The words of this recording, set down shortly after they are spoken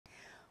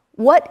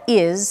What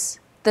is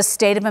the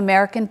state of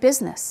American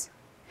business?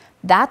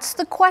 That's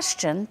the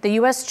question the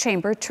U.S.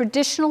 Chamber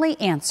traditionally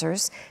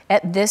answers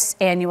at this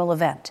annual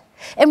event.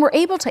 And we're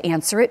able to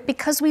answer it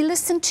because we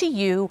listen to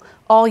you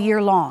all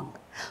year long.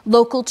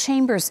 Local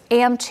chambers,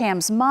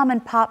 AmChams, mom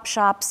and pop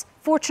shops,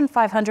 Fortune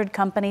 500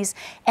 companies,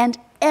 and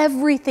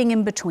everything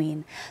in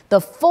between, the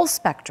full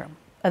spectrum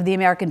of the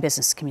American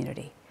business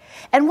community.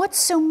 And what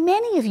so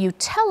many of you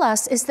tell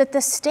us is that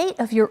the state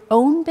of your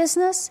own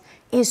business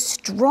is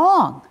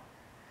strong,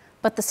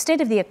 but the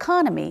state of the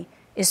economy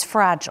is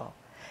fragile,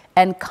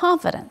 and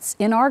confidence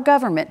in our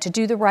government to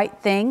do the right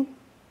thing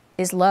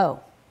is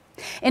low.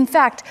 In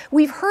fact,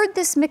 we've heard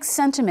this mixed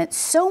sentiment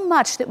so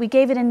much that we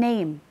gave it a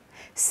name: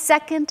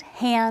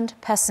 second-hand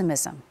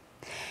pessimism.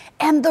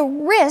 And the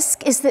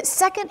risk is that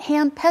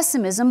second-hand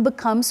pessimism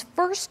becomes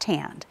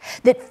first-hand,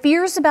 that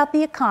fears about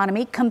the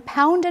economy,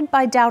 compounded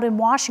by doubt in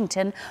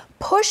Washington,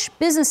 push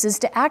businesses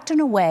to act in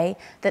a way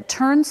that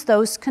turns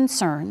those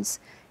concerns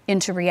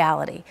into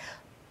reality.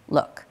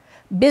 Look,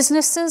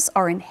 businesses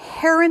are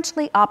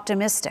inherently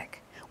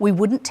optimistic. We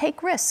wouldn't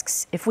take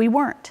risks if we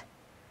weren't.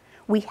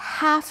 We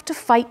have to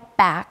fight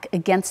back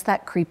against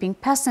that creeping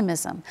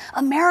pessimism.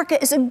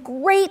 America is a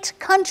great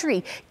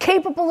country,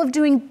 capable of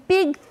doing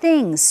big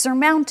things,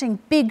 surmounting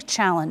big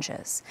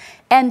challenges.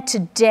 And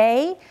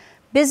today,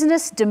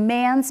 business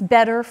demands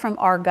better from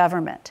our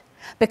government.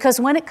 Because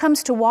when it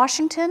comes to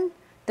Washington,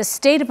 the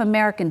state of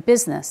American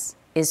business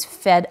is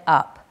fed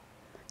up.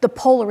 The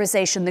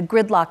polarization, the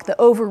gridlock, the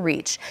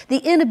overreach, the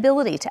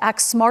inability to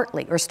act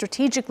smartly or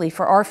strategically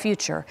for our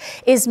future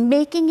is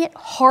making it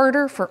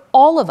harder for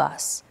all of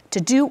us to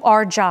do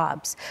our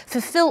jobs,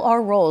 fulfill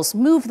our roles,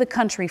 move the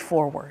country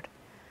forward.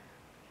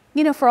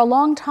 You know, for a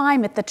long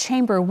time at the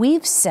Chamber,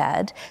 we've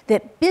said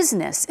that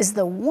business is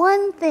the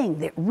one thing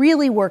that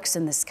really works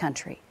in this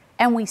country,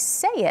 and we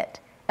say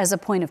it as a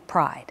point of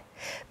pride.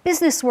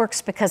 Business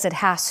works because it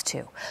has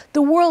to.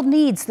 The world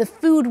needs the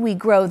food we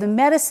grow, the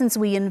medicines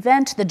we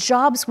invent, the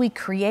jobs we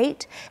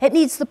create. It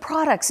needs the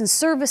products and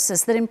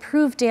services that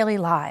improve daily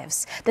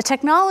lives, the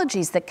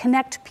technologies that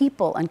connect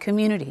people and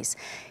communities,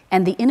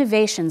 and the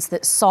innovations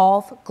that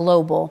solve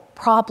global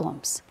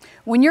problems.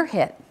 When you're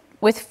hit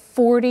with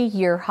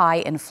 40-year high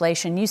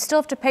inflation, you still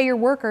have to pay your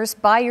workers,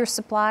 buy your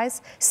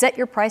supplies, set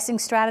your pricing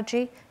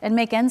strategy, and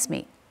make ends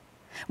meet.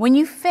 When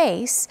you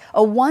face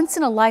a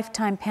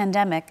once-in-a-lifetime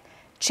pandemic,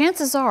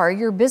 chances are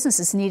your business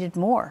is needed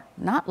more,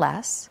 not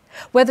less,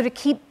 whether to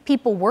keep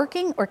people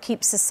working or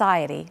keep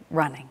society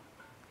running.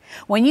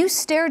 When you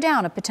stare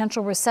down a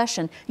potential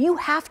recession, you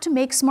have to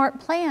make smart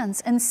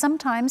plans and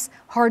sometimes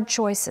hard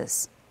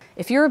choices.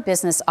 If you're a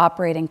business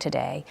operating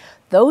today,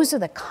 those are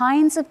the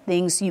kinds of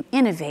things you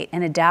innovate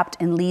and adapt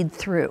and lead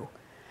through.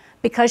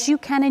 Because you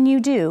can and you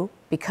do,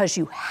 because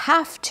you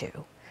have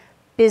to,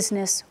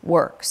 business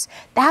works.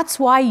 That's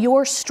why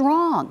you're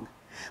strong.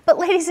 But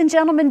ladies and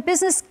gentlemen,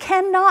 business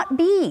cannot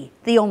be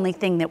the only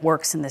thing that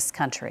works in this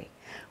country.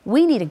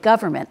 We need a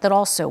government that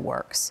also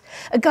works,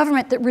 a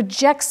government that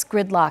rejects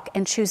gridlock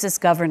and chooses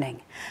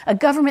governing, a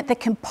government that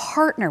can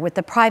partner with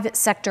the private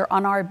sector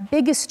on our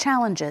biggest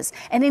challenges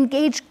and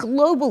engage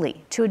globally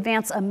to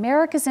advance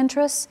America's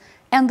interests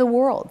and the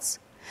world's,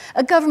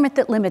 a government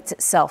that limits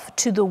itself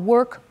to the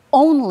work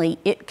only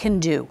it can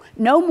do,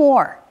 no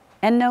more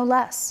and no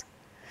less.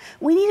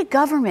 We need a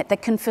government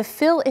that can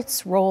fulfill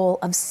its role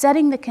of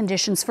setting the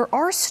conditions for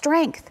our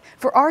strength,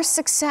 for our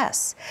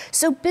success,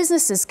 so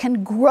businesses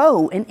can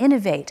grow and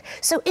innovate,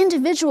 so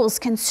individuals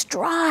can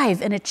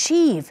strive and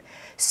achieve,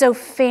 so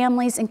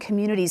families and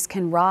communities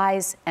can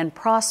rise and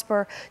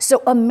prosper,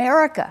 so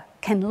America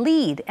can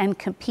lead and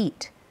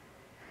compete.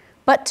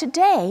 But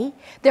today,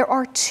 there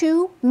are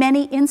too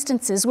many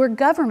instances where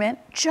government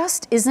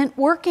just isn't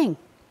working.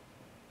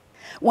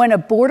 When a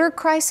border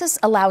crisis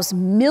allows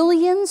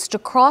millions to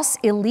cross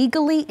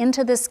illegally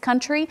into this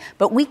country,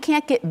 but we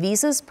can't get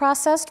visas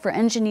processed for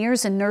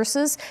engineers and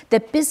nurses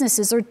that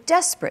businesses are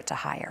desperate to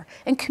hire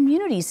and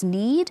communities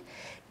need,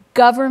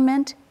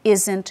 government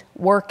isn't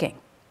working.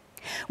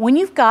 When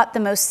you've got the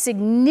most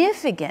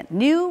significant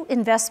new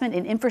investment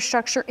in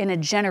infrastructure in a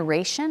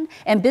generation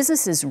and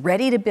businesses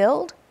ready to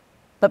build,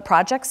 but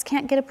projects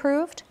can't get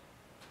approved,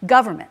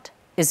 government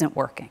isn't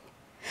working.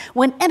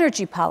 When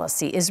energy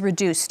policy is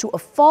reduced to a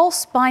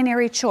false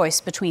binary choice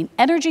between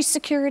energy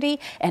security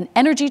and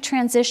energy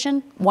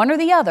transition, one or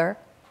the other,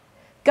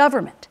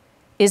 government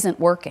isn't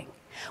working.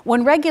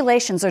 When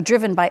regulations are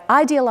driven by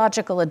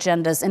ideological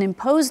agendas and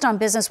imposed on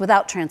business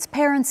without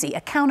transparency,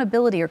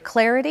 accountability, or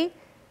clarity,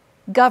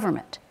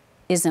 government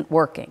isn't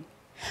working.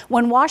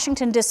 When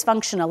Washington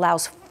dysfunction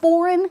allows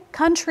foreign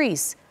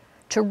countries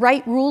to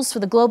write rules for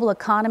the global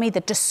economy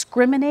that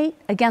discriminate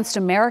against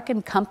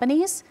American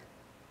companies,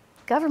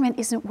 government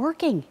isn't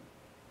working.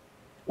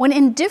 When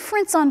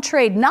indifference on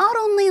trade not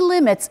only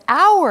limits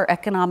our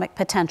economic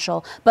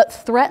potential, but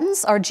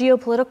threatens our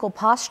geopolitical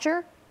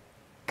posture,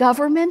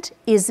 government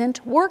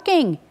isn't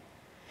working.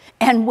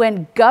 And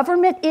when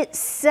government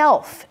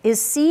itself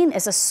is seen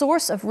as a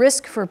source of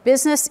risk for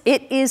business,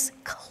 it is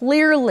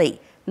clearly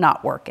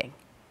not working.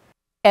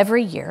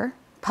 Every year,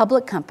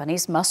 public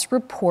companies must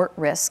report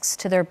risks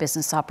to their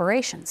business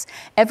operations.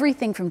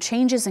 Everything from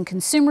changes in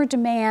consumer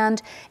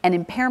demand and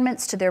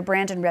impairments to their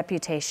brand and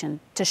reputation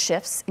to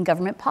shifts in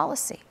government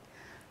policy.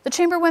 The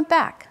Chamber went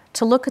back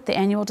to look at the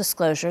annual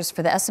disclosures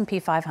for the S&P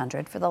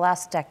 500 for the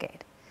last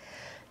decade.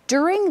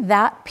 During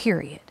that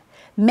period,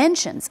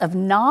 mentions of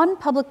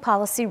non-public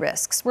policy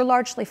risks were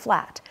largely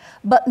flat,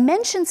 but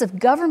mentions of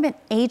government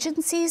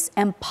agencies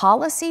and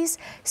policies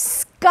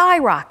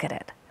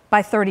skyrocketed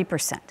by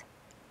 30%.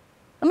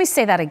 Let me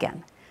say that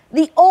again.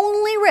 The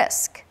only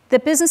risk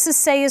that businesses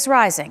say is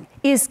rising,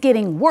 is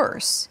getting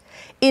worse,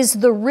 is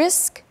the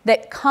risk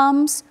that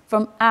comes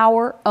from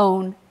our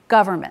own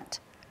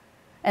government.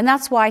 And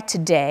that's why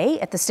today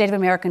at the State of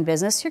American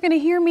Business, you're going to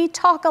hear me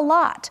talk a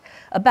lot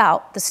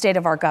about the state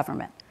of our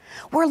government.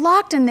 We're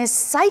locked in this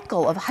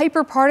cycle of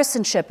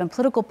hyper-partisanship and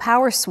political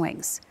power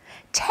swings.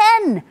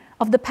 10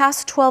 of the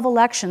past 12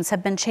 elections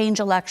have been change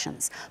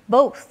elections.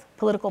 Both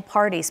political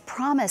parties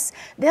promise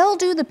they'll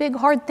do the big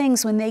hard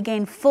things when they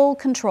gain full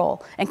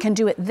control and can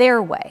do it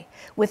their way,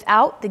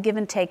 without the give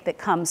and take that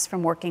comes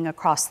from working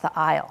across the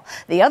aisle.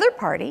 The other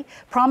party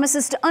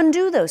promises to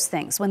undo those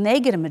things when they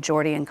get a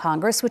majority in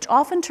Congress, which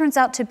often turns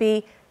out to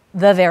be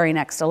the very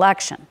next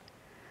election.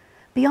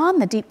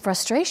 Beyond the deep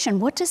frustration,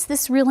 what does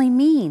this really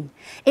mean?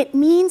 It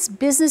means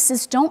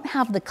businesses don't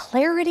have the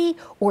clarity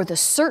or the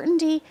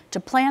certainty to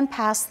plan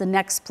past the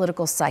next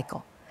political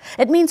cycle.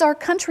 It means our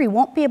country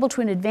won't be able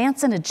to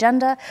advance an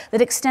agenda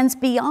that extends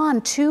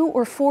beyond 2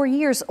 or 4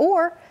 years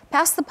or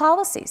past the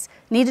policies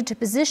needed to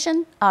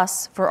position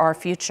us for our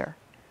future.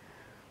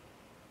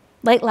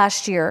 Late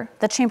last year,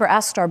 the Chamber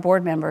asked our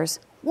board members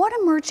what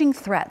emerging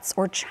threats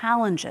or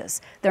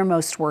challenges they're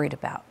most worried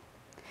about.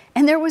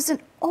 And there was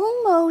an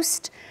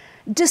almost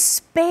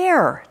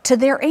despair to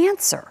their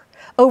answer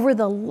over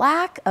the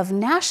lack of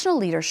national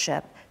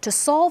leadership to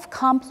solve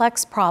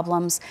complex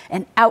problems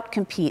and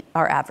outcompete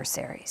our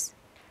adversaries.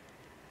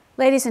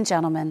 Ladies and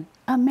gentlemen,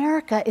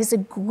 America is a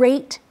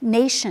great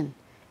nation,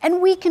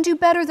 and we can do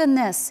better than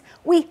this.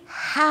 We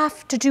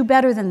have to do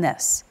better than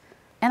this.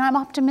 And I'm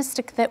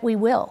optimistic that we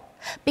will,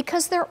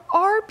 because there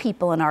are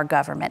people in our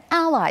government,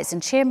 allies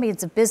and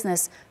champions of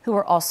business, who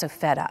are also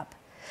fed up.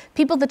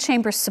 People the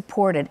Chamber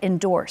supported,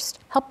 endorsed,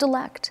 helped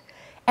elect,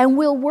 and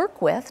will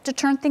work with to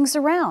turn things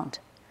around.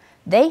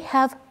 They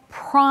have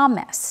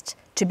promised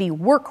to be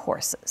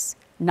workhorses,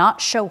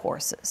 not show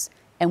horses,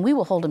 and we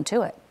will hold them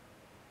to it.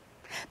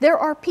 There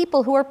are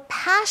people who are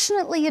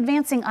passionately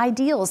advancing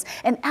ideals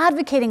and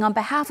advocating on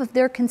behalf of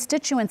their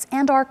constituents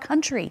and our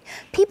country.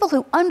 People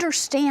who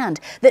understand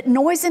that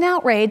noise and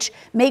outrage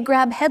may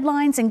grab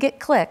headlines and get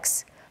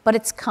clicks, but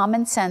it's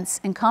common sense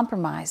and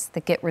compromise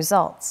that get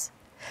results.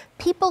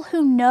 People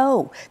who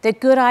know that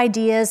good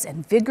ideas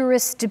and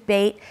vigorous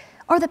debate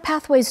are the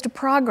pathways to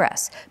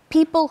progress.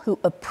 People who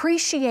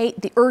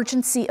appreciate the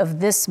urgency of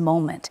this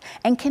moment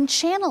and can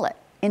channel it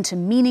into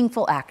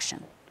meaningful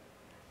action.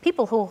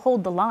 People who will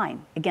hold the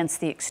line against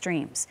the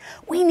extremes.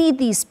 We need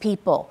these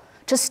people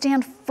to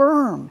stand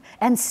firm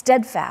and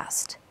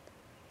steadfast.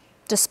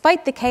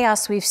 Despite the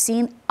chaos we've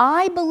seen,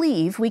 I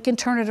believe we can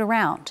turn it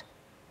around,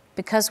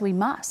 because we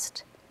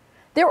must.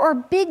 There are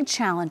big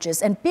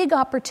challenges and big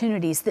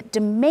opportunities that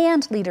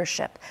demand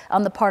leadership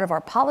on the part of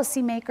our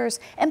policymakers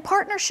and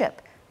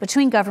partnership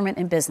between government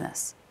and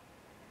business.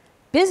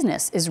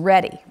 Business is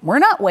ready. We're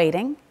not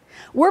waiting.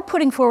 We're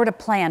putting forward a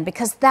plan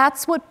because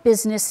that's what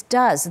business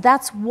does.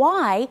 That's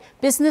why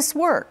business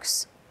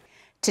works.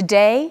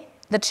 Today,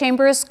 the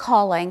Chamber is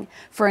calling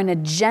for an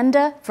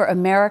agenda for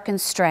American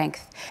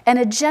strength, an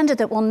agenda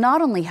that will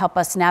not only help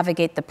us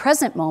navigate the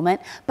present moment,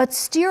 but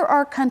steer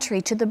our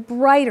country to the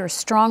brighter,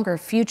 stronger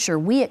future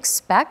we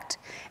expect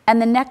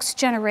and the next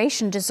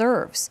generation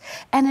deserves.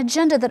 An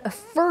agenda that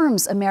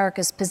affirms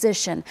America's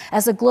position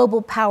as a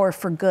global power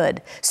for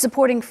good,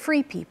 supporting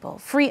free people,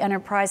 free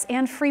enterprise,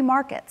 and free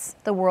markets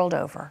the world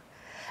over.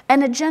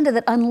 An agenda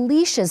that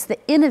unleashes the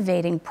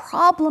innovating,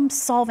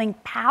 problem-solving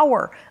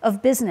power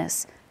of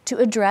business to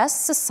address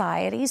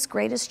society's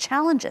greatest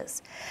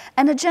challenges.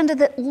 An agenda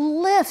that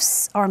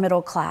lifts our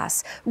middle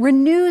class,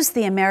 renews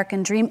the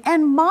American dream,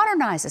 and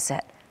modernizes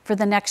it for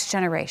the next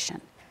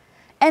generation.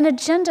 An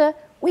agenda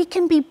we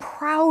can be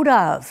proud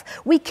of,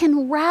 we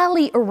can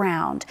rally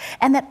around,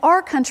 and that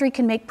our country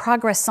can make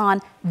progress on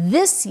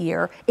this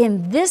year,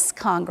 in this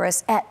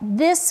Congress, at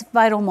this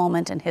vital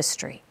moment in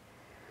history.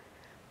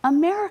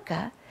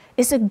 America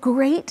is a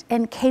great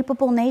and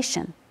capable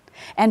nation,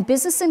 and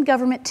business and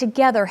government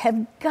together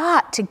have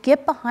got to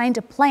get behind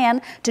a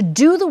plan to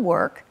do the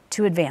work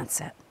to advance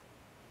it.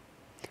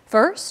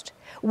 First,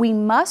 we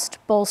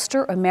must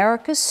bolster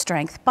America's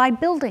strength by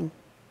building.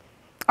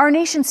 Our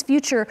nation's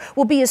future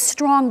will be as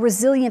strong,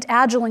 resilient,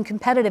 agile, and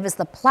competitive as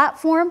the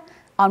platform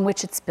on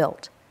which it's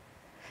built.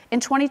 In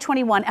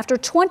 2021, after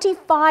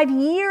 25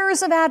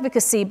 years of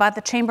advocacy by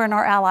the Chamber and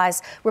our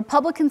allies,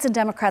 Republicans and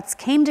Democrats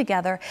came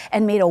together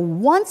and made a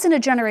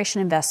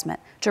once-in-a-generation investment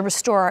to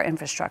restore our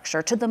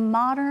infrastructure to the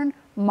modern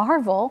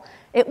marvel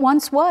it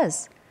once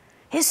was.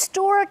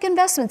 Historic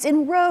investments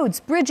in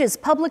roads, bridges,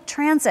 public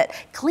transit,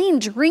 clean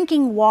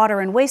drinking water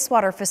and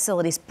wastewater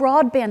facilities,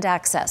 broadband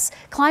access,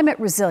 climate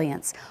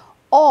resilience,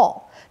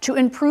 all to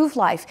improve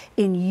life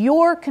in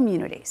your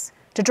communities,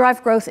 to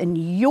drive growth in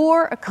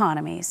your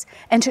economies,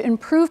 and to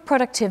improve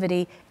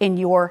productivity in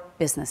your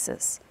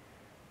businesses.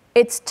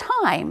 It's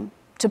time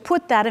to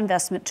put that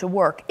investment to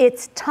work.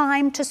 It's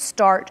time to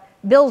start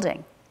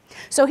building.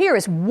 So here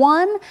is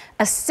one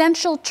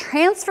essential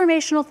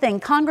transformational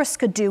thing Congress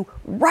could do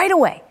right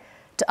away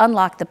to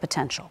unlock the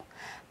potential.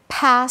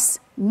 Pass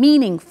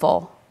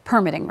meaningful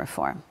permitting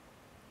reform.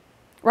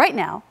 Right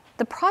now,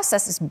 the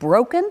process is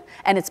broken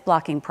and it's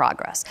blocking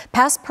progress.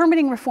 Pass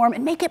permitting reform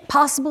and make it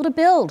possible to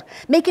build.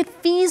 Make it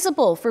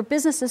feasible for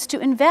businesses to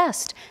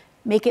invest.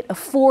 Make it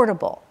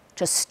affordable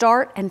to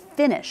start and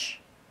finish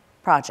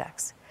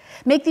projects.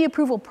 Make the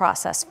approval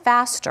process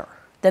faster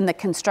than the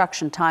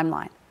construction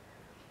timeline.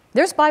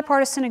 There's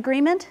bipartisan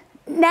agreement.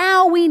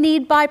 Now we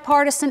need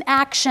bipartisan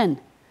action.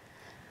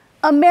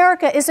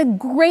 America is a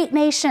great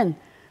nation.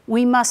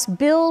 We must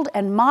build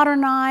and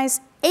modernize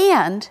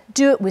and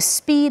do it with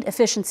speed,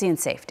 efficiency, and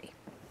safety.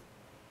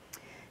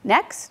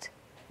 Next,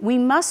 we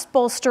must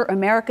bolster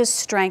America's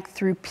strength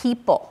through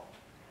people.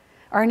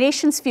 Our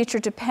nation's future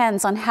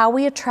depends on how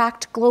we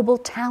attract global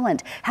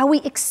talent, how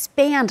we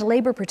expand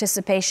labor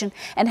participation,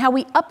 and how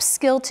we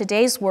upskill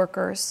today's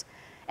workers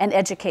and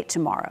educate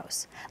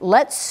tomorrow's.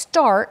 Let's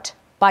start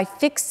by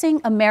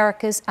fixing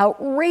America's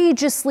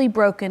outrageously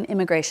broken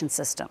immigration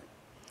system.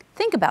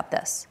 Think about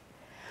this.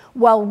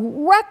 While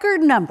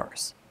record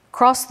numbers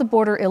cross the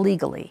border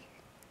illegally,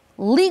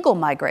 legal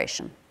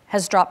migration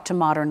has dropped to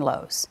modern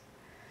lows.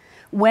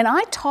 When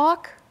I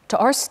talk to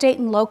our state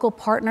and local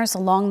partners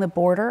along the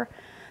border,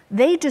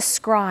 they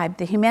describe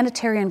the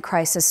humanitarian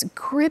crisis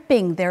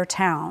gripping their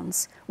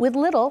towns with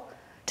little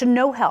to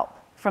no help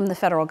from the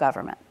federal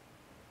government.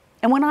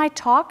 And when I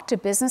talk to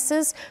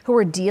businesses who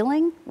are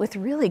dealing with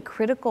really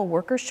critical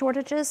worker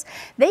shortages,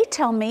 they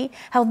tell me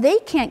how they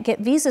can't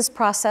get visas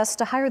processed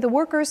to hire the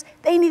workers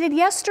they needed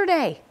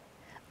yesterday.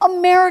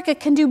 America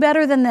can do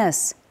better than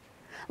this.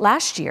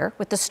 Last year,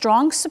 with the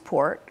strong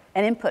support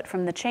and input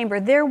from the Chamber,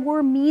 there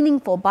were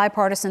meaningful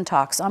bipartisan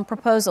talks on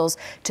proposals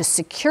to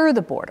secure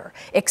the border,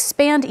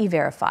 expand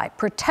E-Verify,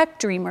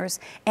 protect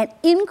Dreamers, and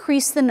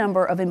increase the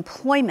number of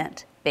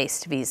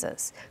employment-based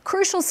visas.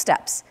 Crucial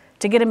steps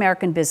to get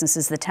American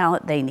businesses the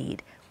talent they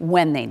need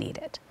when they need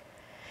it.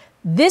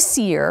 This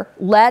year,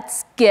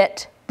 let's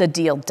get the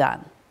deal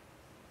done.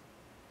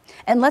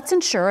 And let's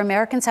ensure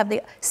Americans have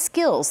the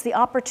skills, the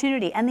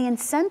opportunity, and the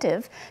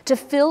incentive to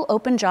fill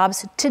open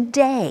jobs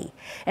today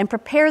and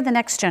prepare the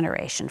next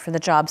generation for the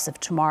jobs of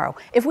tomorrow.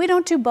 If we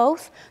don't do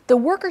both, the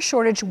worker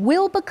shortage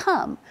will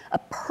become a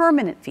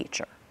permanent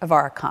feature of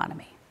our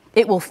economy.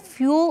 It will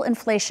fuel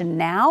inflation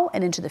now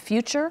and into the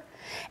future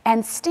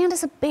and stand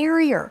as a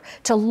barrier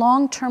to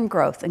long-term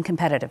growth and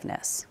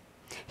competitiveness.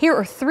 Here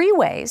are 3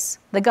 ways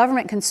the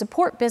government can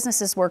support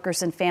businesses,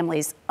 workers, and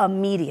families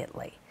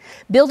immediately.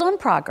 Build on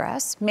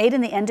progress made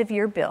in the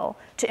end-of-year bill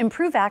to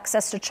improve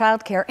access to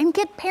childcare and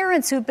get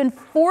parents who've been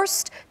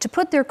forced to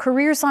put their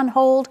careers on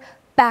hold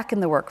back in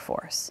the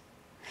workforce.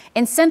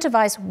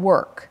 Incentivize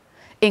work,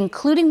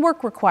 including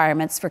work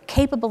requirements for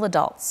capable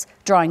adults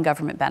drawing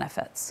government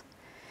benefits.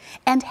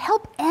 And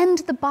help end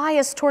the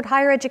bias toward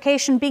higher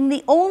education being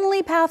the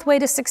only pathway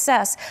to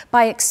success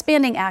by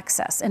expanding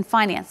access and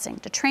financing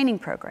to training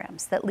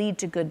programs that lead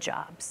to good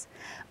jobs.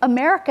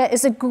 America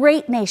is a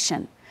great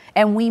nation,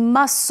 and we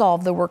must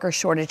solve the worker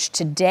shortage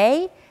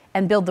today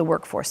and build the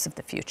workforce of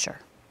the future.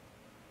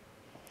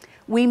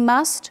 We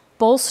must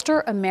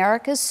bolster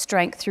America's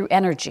strength through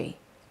energy.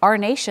 Our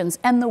nation's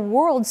and the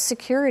world's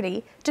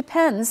security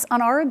depends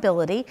on our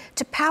ability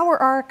to power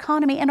our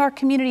economy and our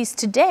communities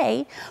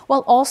today while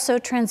also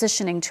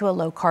transitioning to a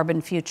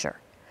low-carbon future.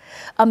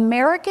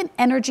 American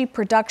energy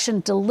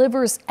production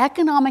delivers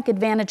economic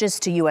advantages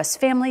to U.S.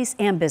 families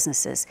and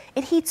businesses.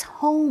 It heats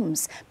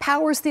homes,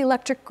 powers the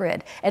electric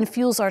grid, and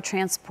fuels our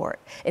transport.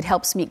 It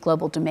helps meet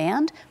global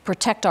demand,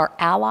 protect our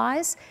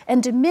allies,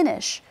 and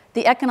diminish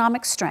the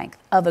economic strength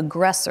of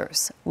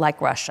aggressors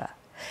like Russia.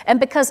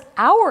 And because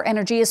our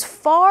energy is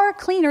far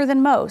cleaner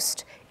than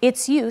most,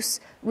 its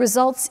use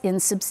results in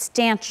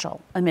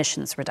substantial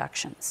emissions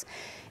reductions.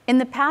 In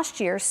the past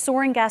year,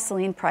 soaring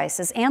gasoline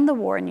prices and the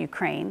war in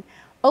Ukraine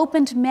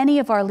opened many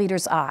of our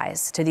leaders'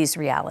 eyes to these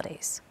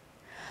realities.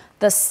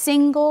 The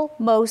single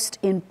most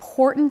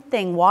important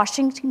thing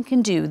Washington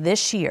can do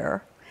this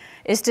year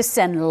is to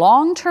send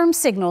long-term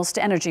signals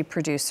to energy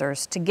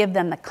producers to give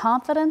them the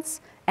confidence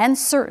and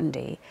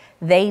certainty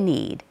they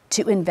need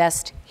to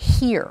invest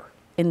here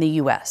in the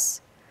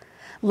U.S.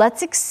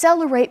 Let's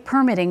accelerate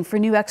permitting for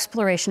new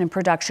exploration and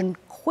production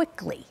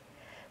quickly.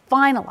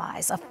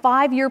 Finalize a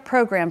 5-year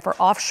program for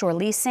offshore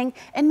leasing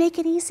and make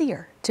it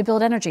easier to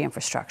build energy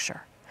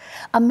infrastructure.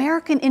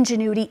 American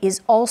ingenuity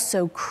is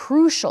also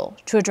crucial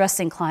to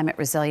addressing climate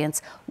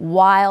resilience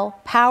while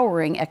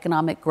powering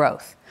economic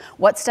growth.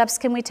 What steps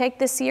can we take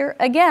this year?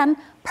 Again,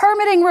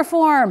 permitting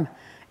reform.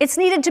 It's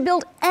needed to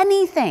build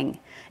anything,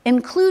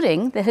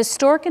 including the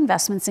historic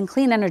investments in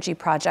clean energy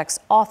projects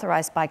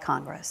authorized by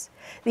Congress.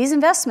 These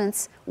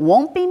investments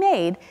won't be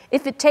made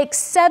if it takes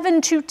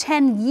 7 to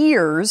 10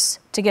 years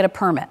to get a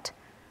permit.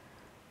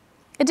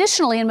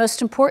 Additionally, and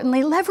most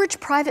importantly, leverage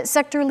private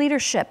sector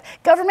leadership.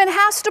 Government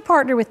has to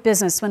partner with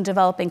business when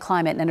developing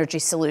climate and energy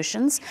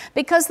solutions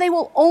because they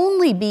will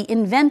only be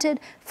invented,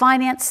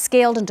 financed,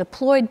 scaled, and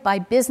deployed by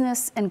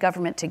business and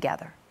government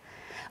together.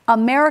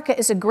 America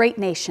is a great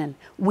nation.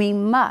 We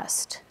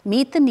must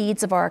meet the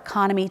needs of our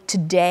economy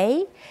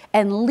today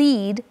and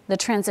lead the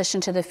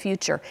transition to the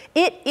future.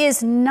 It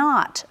is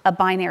not a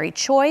binary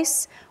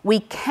choice. We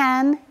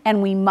can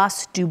and we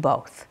must do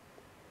both.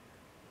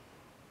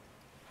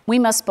 We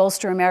must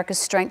bolster America's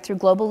strength through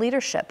global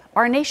leadership.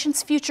 Our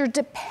nation's future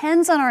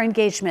depends on our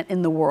engagement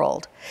in the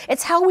world.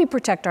 It's how we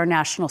protect our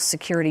national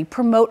security,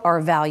 promote our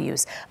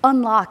values,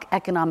 unlock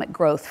economic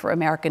growth for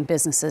American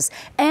businesses,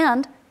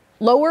 and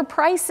lower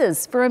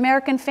prices for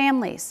American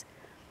families.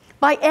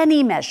 By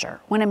any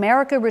measure, when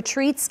America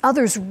retreats,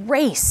 others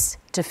race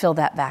to fill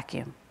that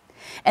vacuum.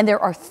 And there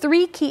are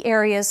 3 key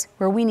areas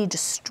where we need to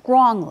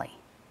strongly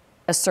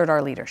assert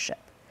our leadership.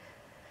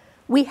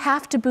 We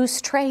have to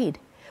boost trade.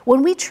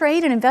 When we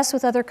trade and invest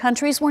with other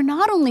countries, we're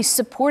not only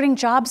supporting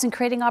jobs and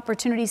creating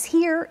opportunities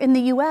here in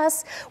the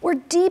U.S., we're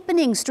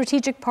deepening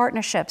strategic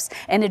partnerships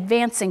and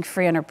advancing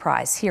free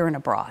enterprise here and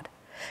abroad.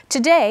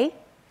 Today,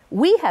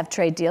 we have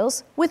trade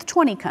deals with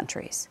 20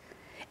 countries,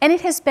 and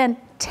it has been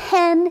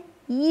 10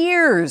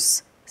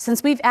 years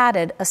since we've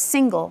added a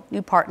single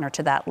new partner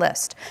to that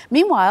list.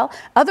 Meanwhile,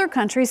 other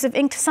countries have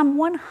inked some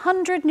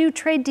 100 new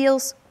trade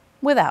deals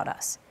without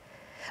us.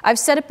 I've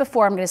said it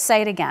before, I'm going to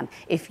say it again.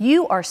 If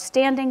you are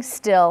standing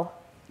still,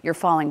 you're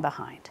falling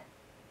behind.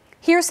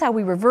 Here's how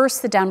we reverse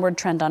the downward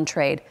trend on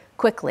trade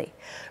quickly.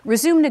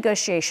 Resume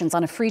negotiations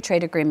on a free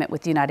trade agreement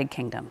with the United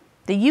Kingdom.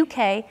 The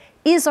UK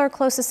is our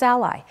closest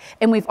ally,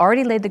 and we've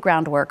already laid the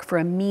groundwork for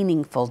a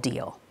meaningful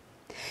deal.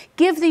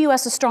 Give the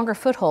U.S. a stronger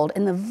foothold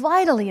in the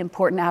vitally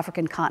important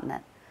African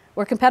continent,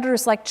 where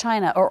competitors like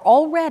China are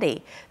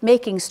already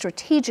making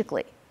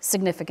strategically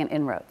significant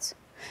inroads.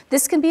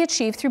 This can be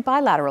achieved through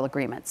bilateral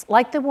agreements,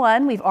 like the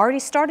one we've already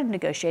started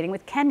negotiating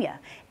with Kenya,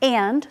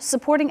 and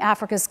supporting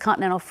Africa's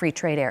continental free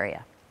trade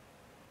area.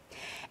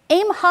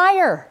 Aim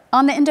higher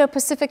on the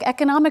Indo-Pacific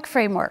Economic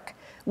Framework.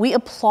 We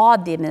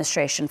applaud the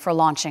administration for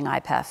launching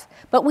IPEF,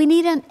 but we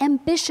need an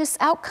ambitious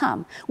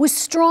outcome with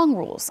strong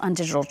rules on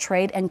digital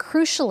trade and,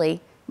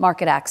 crucially,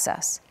 market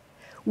access.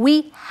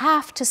 We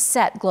have to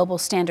set global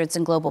standards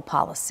and global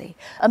policy.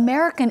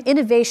 American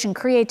innovation,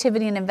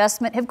 creativity, and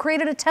investment have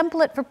created a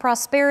template for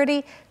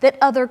prosperity that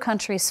other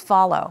countries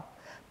follow.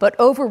 But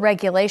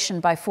over-regulation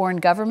by foreign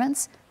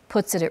governments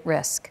puts it at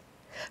risk.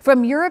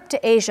 From Europe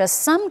to Asia,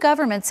 some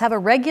governments have a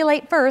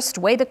regulate first,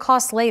 weigh the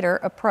cost later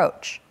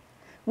approach.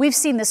 We've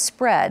seen the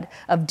spread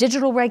of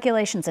digital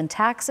regulations and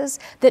taxes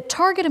that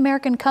target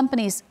American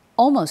companies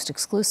almost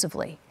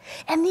exclusively.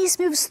 And these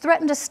moves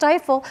threaten to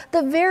stifle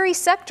the very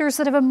sectors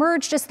that have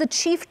emerged as the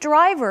chief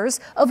drivers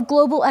of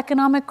global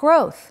economic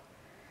growth.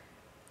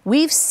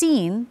 We've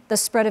seen the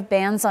spread of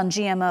bans on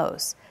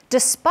GMOs,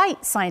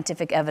 despite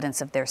scientific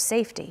evidence of their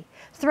safety,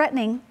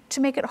 threatening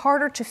to make it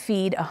harder to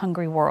feed a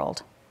hungry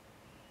world.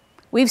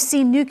 We've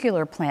seen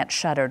nuclear plants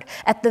shuttered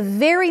at the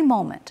very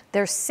moment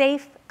their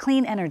safe,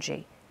 clean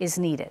energy is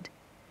needed.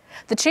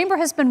 The Chamber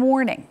has been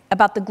warning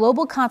about the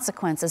global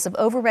consequences of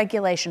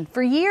overregulation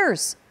for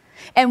years,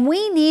 and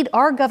we need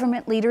our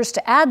government leaders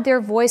to add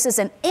their voices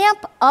and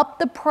amp up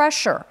the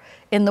pressure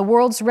in the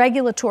world's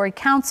regulatory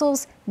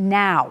councils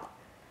now.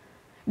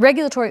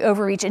 Regulatory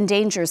overreach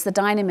endangers the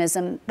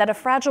dynamism that a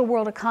fragile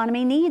world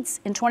economy needs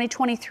in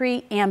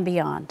 2023 and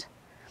beyond.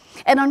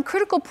 And on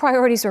critical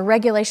priorities where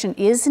regulation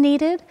is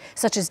needed,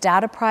 such as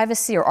data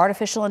privacy or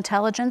artificial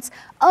intelligence,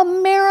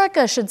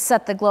 America should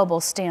set the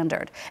global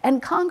standard,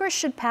 and Congress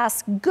should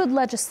pass good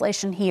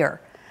legislation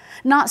here,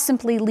 not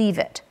simply leave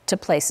it to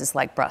places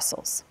like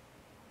Brussels.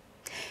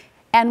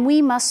 And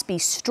we must be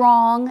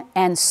strong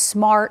and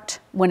smart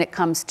when it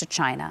comes to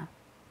China.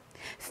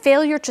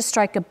 Failure to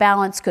strike a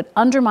balance could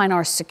undermine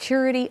our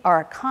security, our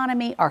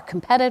economy, our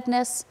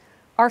competitiveness,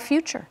 our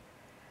future.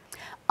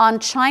 On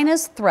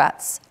China's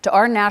threats to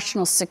our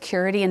national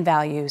security and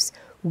values,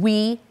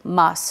 we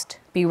must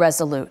be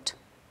resolute.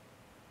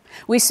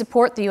 We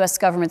support the U.S.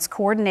 government's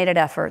coordinated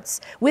efforts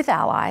with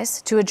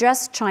allies to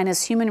address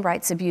China's human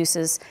rights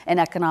abuses and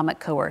economic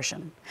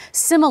coercion.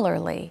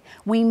 Similarly,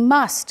 we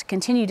must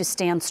continue to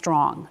stand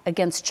strong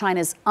against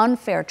China's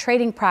unfair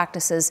trading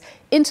practices,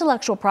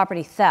 intellectual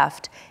property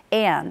theft,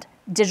 and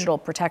digital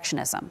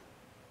protectionism.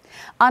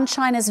 On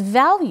China's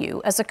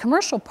value as a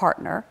commercial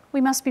partner,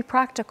 we must be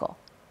practical.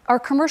 Our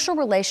commercial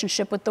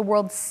relationship with the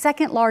world's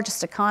second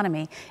largest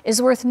economy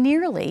is worth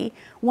nearly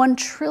 $1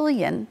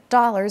 trillion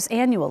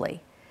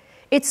annually.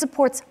 It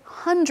supports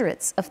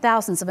hundreds of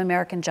thousands of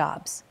American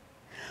jobs.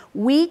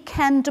 We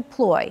can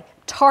deploy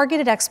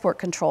targeted export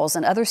controls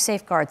and other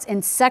safeguards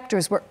in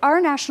sectors where our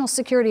national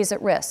security is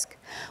at risk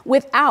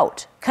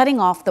without cutting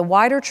off the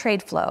wider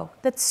trade flow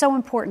that's so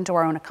important to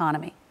our own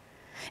economy.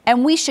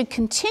 And we should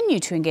continue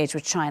to engage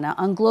with China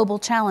on global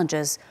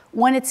challenges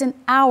when it's in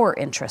our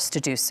interest to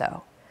do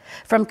so,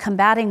 from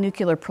combating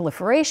nuclear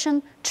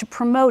proliferation to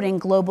promoting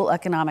global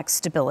economic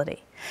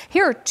stability.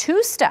 Here are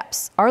 2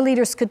 steps our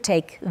leaders could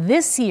take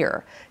this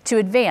year to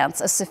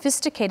advance a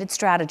sophisticated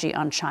strategy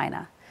on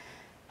China.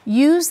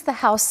 Use the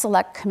House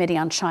Select Committee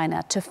on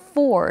China to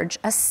forge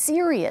a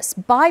serious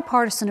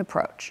bipartisan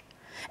approach,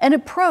 an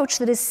approach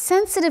that is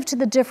sensitive to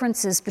the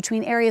differences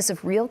between areas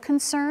of real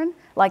concern,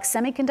 like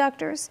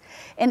semiconductors,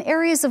 and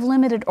areas of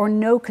limited or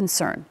no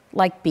concern,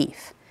 like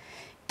beef.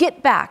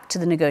 Get back to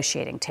the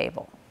negotiating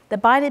table. The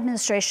Biden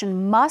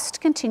administration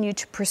must continue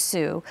to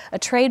pursue a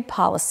trade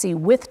policy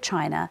with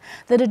China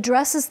that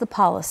addresses the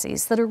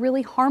policies that are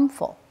really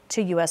harmful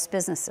to U.S.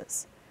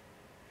 businesses.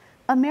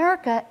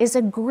 America is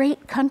a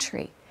great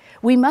country.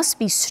 We must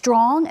be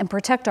strong and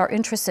protect our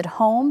interests at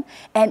home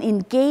and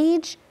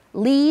engage,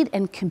 lead,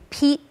 and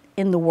compete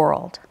in the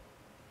world.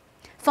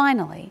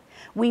 Finally,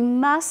 we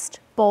must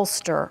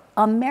bolster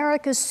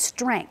America's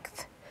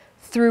strength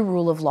through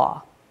rule of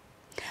law.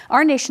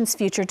 Our nation's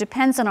future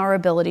depends on our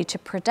ability to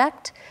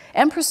protect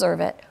and preserve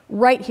it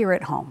right here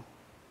at home.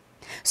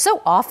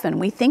 So often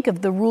we think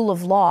of the rule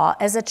of law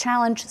as a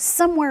challenge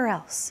somewhere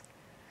else.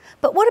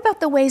 But what about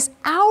the ways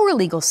our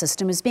legal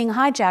system is being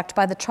hijacked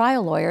by the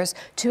trial lawyers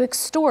to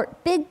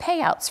extort big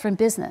payouts from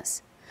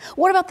business?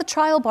 What about the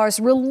trial bar's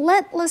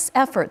relentless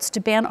efforts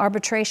to ban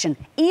arbitration,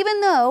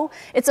 even though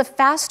it's a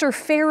faster,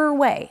 fairer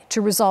way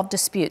to resolve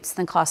disputes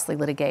than costly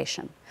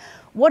litigation?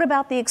 What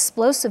about the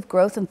explosive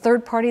growth in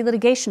third-party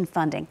litigation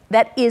funding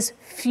that is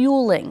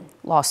fueling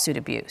lawsuit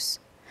abuse?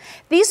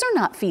 These are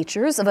not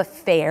features of a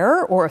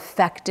fair or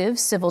effective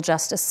civil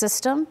justice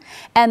system,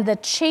 and the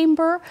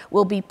Chamber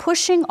will be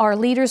pushing our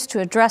leaders to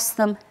address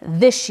them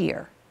this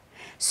year,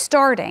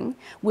 starting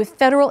with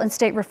federal and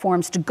state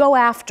reforms to go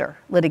after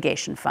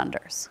litigation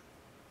funders.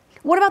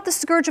 What about the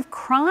scourge of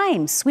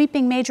crime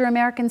sweeping major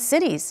American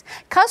cities?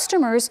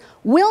 Customers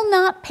will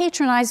not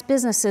patronize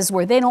businesses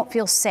where they don't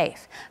feel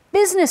safe.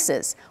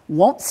 Businesses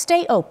won't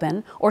stay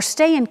open or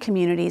stay in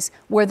communities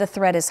where the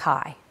threat is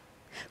high.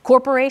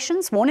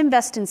 Corporations won't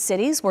invest in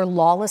cities where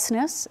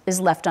lawlessness is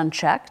left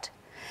unchecked.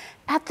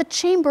 At the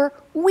Chamber,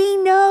 we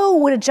know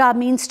what a job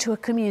means to a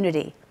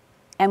community.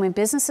 And when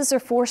businesses are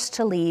forced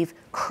to leave,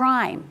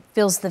 crime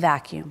fills the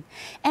vacuum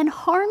and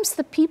harms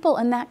the people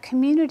in that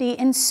community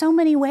in so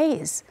many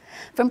ways,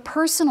 from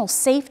personal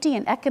safety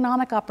and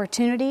economic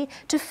opportunity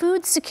to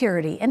food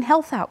security and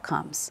health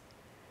outcomes.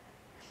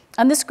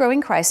 On this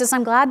growing crisis,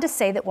 I'm glad to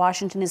say that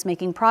Washington is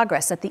making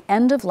progress. At the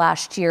end of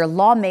last year,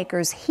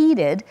 lawmakers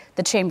heeded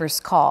the Chamber's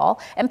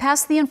call and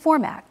passed the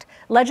INFORM Act,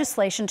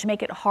 legislation to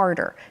make it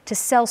harder to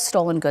sell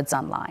stolen goods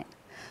online.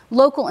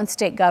 Local and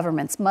state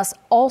governments must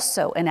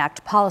also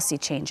enact policy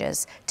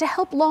changes to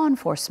help law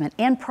enforcement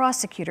and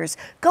prosecutors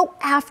go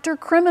after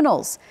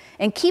criminals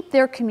and keep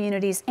their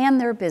communities and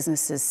their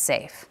businesses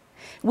safe.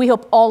 We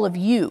hope all of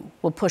you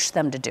will push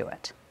them to do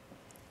it.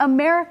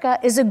 America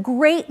is a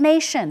great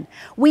nation.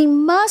 We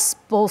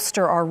must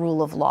bolster our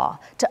rule of law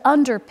to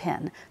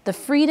underpin the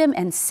freedom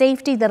and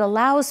safety that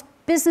allows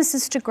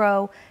businesses to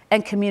grow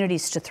and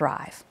communities to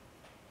thrive.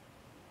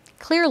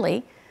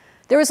 Clearly,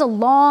 there is a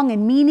long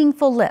and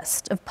meaningful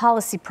list of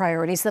policy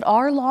priorities that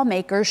our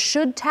lawmakers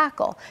should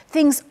tackle,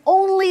 things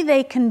only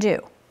they can do.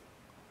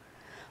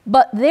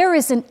 But there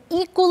is an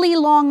equally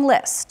long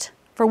list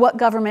for what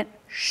government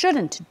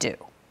shouldn't do,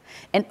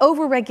 and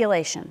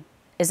overregulation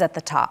is at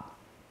the top.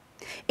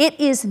 It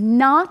is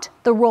not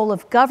the role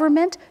of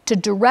government to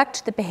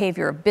direct the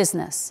behavior of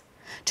business,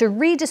 to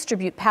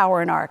redistribute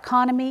power in our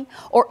economy,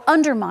 or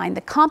undermine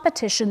the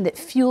competition that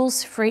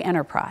fuels free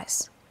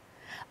enterprise.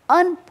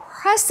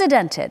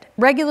 Unprecedented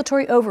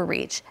regulatory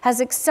overreach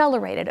has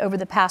accelerated over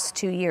the past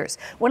 2 years.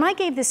 When I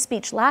gave this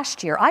speech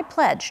last year, I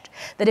pledged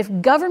that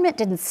if government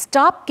didn't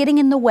stop getting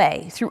in the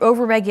way through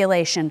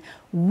overregulation,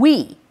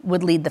 we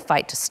would lead the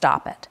fight to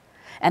stop it.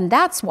 And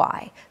that's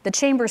why the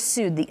Chamber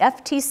sued the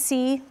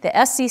FTC,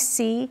 the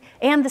SEC,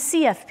 and the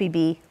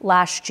CFPB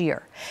last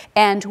year.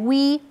 And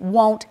we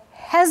won't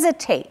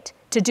hesitate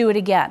to do it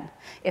again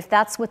if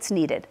that's what's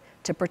needed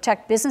to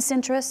protect business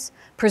interests,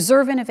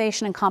 preserve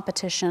innovation and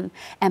competition,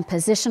 and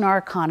position our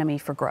economy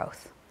for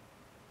growth.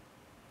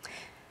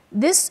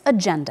 This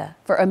agenda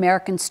for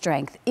American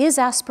strength is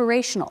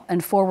aspirational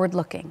and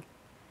forward-looking.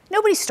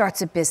 Nobody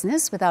starts a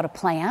business without a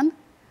plan.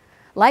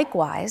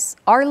 Likewise,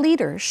 our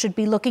leaders should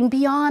be looking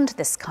beyond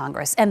this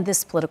Congress and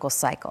this political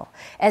cycle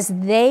as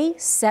they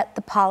set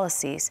the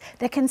policies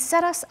that can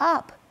set us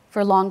up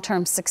for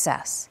long-term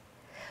success.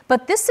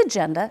 But this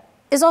agenda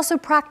is also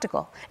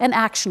practical and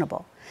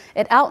actionable.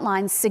 It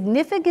outlines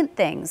significant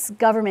things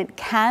government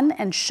can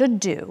and should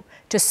do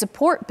to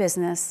support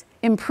business,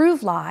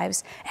 improve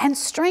lives, and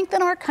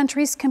strengthen our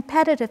country's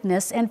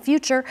competitiveness and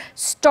future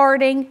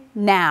starting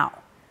now.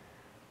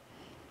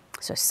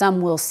 So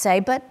some will say,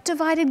 but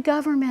divided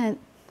government,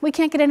 we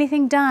can't get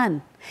anything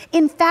done.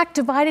 In fact,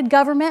 divided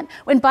government,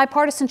 when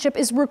bipartisanship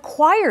is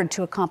required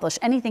to accomplish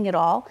anything at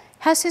all,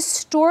 has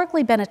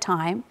historically been a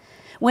time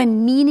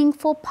when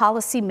meaningful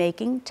policy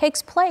making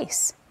takes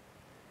place.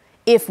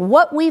 If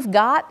what we've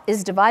got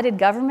is divided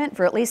government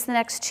for at least the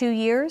next 2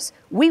 years,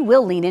 we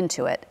will lean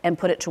into it and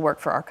put it to work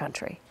for our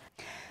country.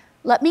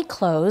 Let me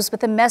close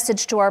with a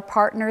message to our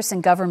partners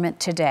in government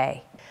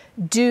today.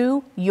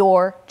 Do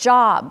your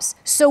jobs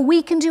so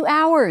we can do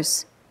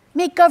ours.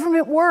 Make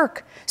government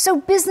work so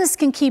business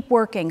can keep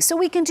working, so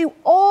we can do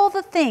all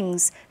the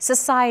things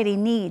society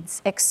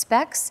needs,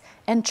 expects,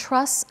 and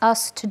trusts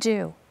us to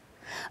do.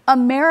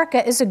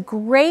 America is a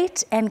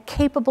great and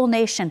capable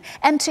nation,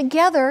 and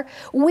together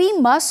we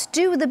must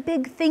do the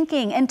big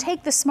thinking and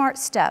take the smart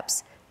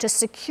steps to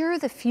secure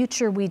the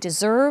future we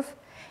deserve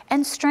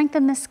and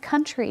strengthen this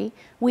country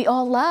we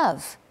all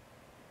love.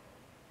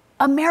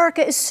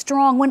 America is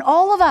strong when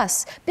all of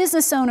us,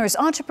 business owners,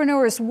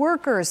 entrepreneurs,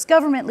 workers,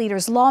 government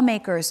leaders,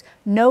 lawmakers,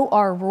 know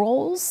our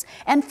roles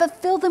and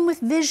fulfill them with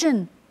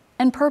vision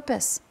and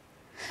purpose.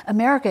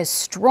 America is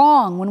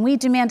strong when we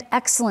demand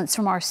excellence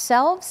from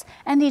ourselves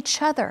and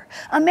each other.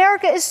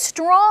 America is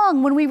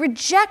strong when we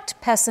reject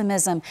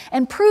pessimism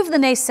and prove the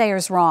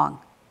naysayers wrong.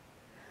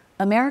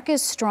 America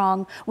is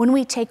strong when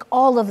we take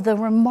all of the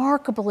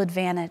remarkable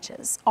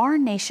advantages our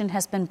nation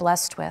has been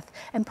blessed with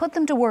and put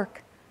them to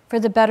work for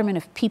the betterment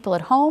of people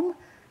at home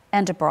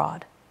and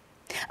abroad.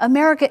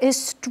 America is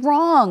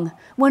strong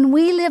when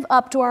we live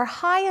up to our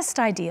highest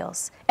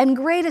ideals and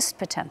greatest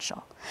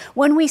potential,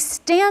 when we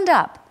stand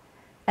up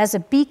as a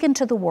beacon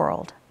to the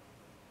world.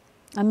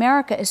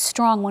 America is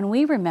strong when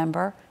we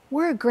remember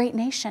we're a great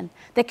nation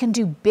that can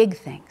do big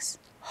things,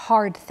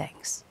 hard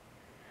things.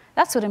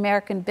 That's what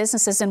American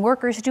businesses and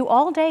workers do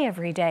all day,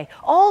 every day,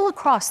 all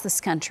across this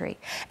country.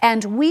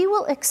 And we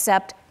will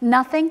accept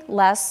nothing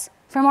less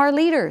from our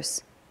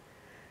leaders.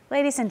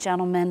 Ladies and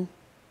gentlemen,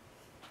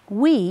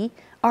 we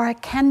are a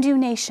can-do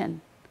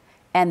nation,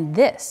 and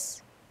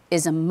this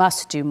is a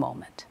must-do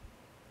moment.